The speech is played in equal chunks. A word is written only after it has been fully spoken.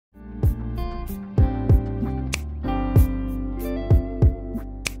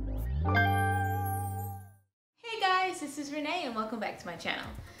and welcome back to my channel.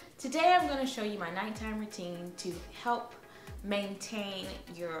 Today I'm going to show you my nighttime routine to help maintain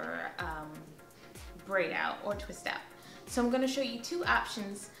your braid out or twist out. So I'm going to show you two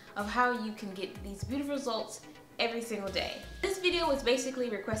options of how you can get these beautiful results every single day. This video was basically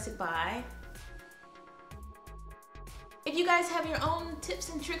requested by, if you guys have your own tips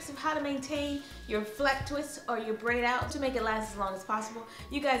and tricks of how to maintain your flat twist or your braid out to make it last as long as possible,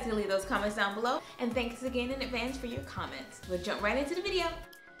 you guys can leave those comments down below. And thanks again in advance for your comments. We'll jump right into the video.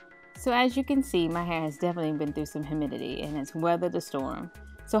 So as you can see, my hair has definitely been through some humidity and it's weathered the storm.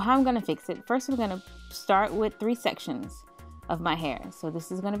 So how I'm gonna fix it? First, I'm gonna start with 3 sections of my hair. So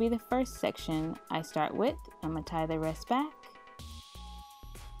this is gonna be the first section I start with. I'm gonna tie the rest back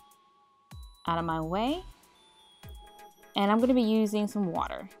out of my way. And I'm going to be using some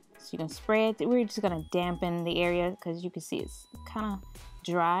water. So you're going to spray it. We're just going to dampen the area because you can see it's kind of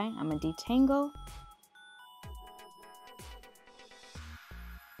dry. I'm going to detangle.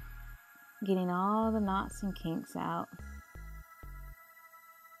 Getting all the knots and kinks out.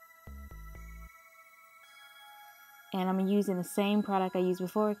 And I'm using the same product I used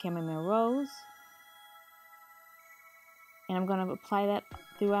before, Chamomile Rose. And I'm going to apply that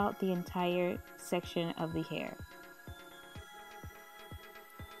throughout the entire section of the hair.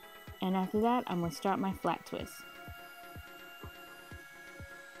 And after that, I'm going to start my flat twist.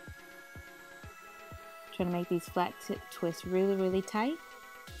 Trying to make these flat twists really, really tight.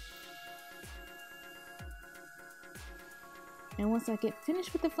 And once I get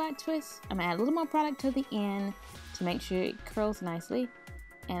finished with the flat twist, I'm going to add a little more product to the end to make sure it curls nicely.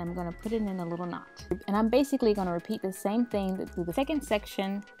 And I'm going to put it in a little knot. And I'm basically going to repeat the same thing through the second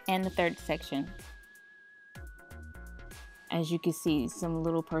section and the third section. As you can see, some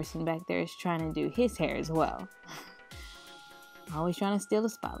little person back there is trying to do his hair as well. Always trying to steal the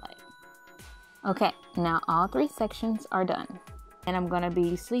spotlight. Okay, now all 3 sections are done. And I'm gonna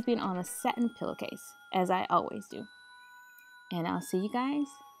be sleeping on a satin pillowcase, as I always do. And I'll see you guys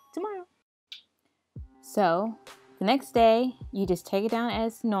tomorrow. So, the next day, you just take it down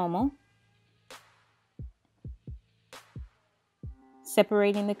as normal.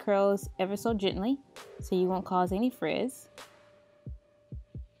 Separating the curls ever so gently so you won't cause any frizz.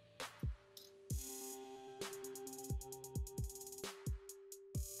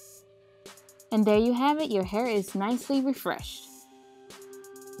 And there you have it, your hair is nicely refreshed.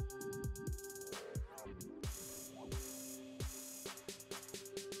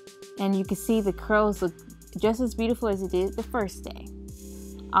 And you can see the curls look just as beautiful as it did the first day.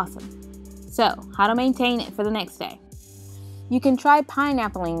 Awesome. So, how to maintain it for the next day? You can try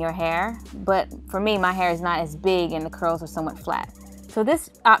pineappling your hair, but for me, my hair is not as big and the curls are somewhat flat. So this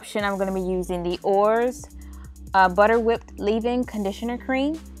option, I'm gonna be using the Oars Butter Whipped Leave-In Conditioner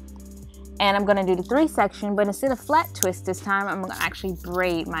Cream. And I'm gonna do the 3 section, but instead of flat twist this time, I'm gonna actually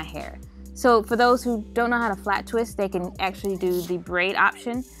braid my hair. So for those who don't know how to flat twist, they can actually do the braid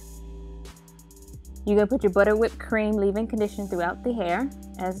option. You're gonna put your Butter Whipped Cream Leave-In Conditioner throughout the hair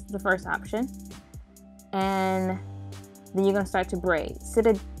as the first option. And then you're going to start to braid. So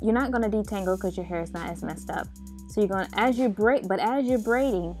that you're not going to detangle because your hair is not as messed up. So you're going to, as you're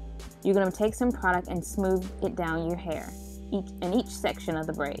braiding, you're going to take some product and smooth it down your hair in each section of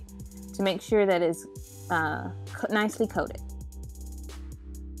the braid to make sure that it's nicely coated.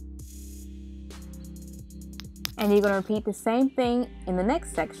 And you're going to repeat the same thing in the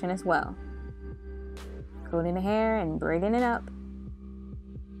next section as well. Coating the hair and braiding it up.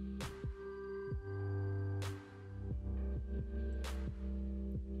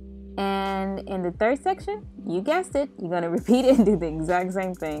 And in the third section, you guessed it, you're going to repeat it and do the exact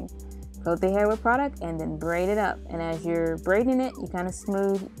same thing. Coat the hair with product and then braid it up. And as you're braiding it, you kind of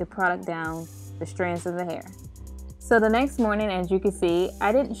smooth the product down the strands of the hair. So the next morning, as you can see,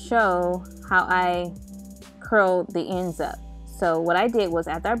 I didn't show how I curled the ends up. So what I did was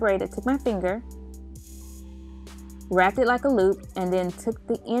after I braided, took my finger, wrapped it like a loop, and then took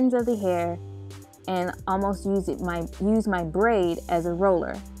the ends of the hair and almost used my braid as a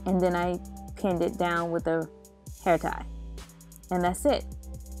roller, and then I pinned it down with a hair tie, and that's it.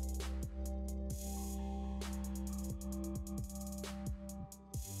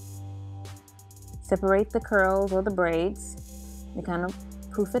 Separate the curls or the braids to kind of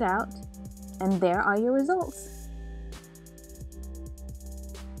poof it out, and there are your results.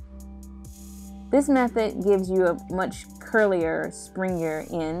 This method gives you a much curlier, springier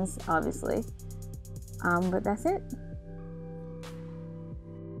ends, obviously. But that's it.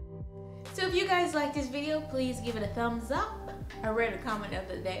 So if you guys like this video, please give it a thumbs up. I read a comment the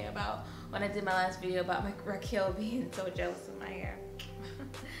other day about when I did my last video about Raquel being so jealous of my hair.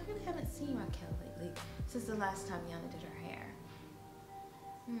 I really haven't seen Raquel lately since the last time Yana did her hair.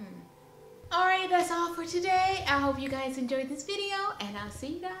 Alright, that's all for today. I hope you guys enjoyed this video, and I'll see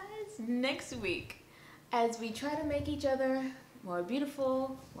you guys next week as we try to make each other more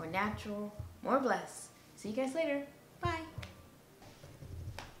beautiful, more natural, more blessed. See you guys later. Bye.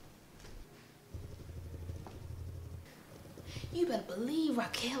 You better believe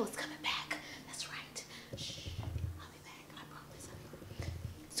Raquel is coming back. That's right. Shh, I'll be back. I promise.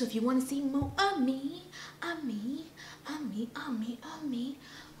 So if you want to see more of me,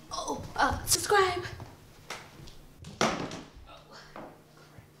 subscribe. Oh,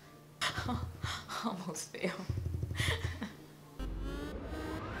 crap. Almost failed.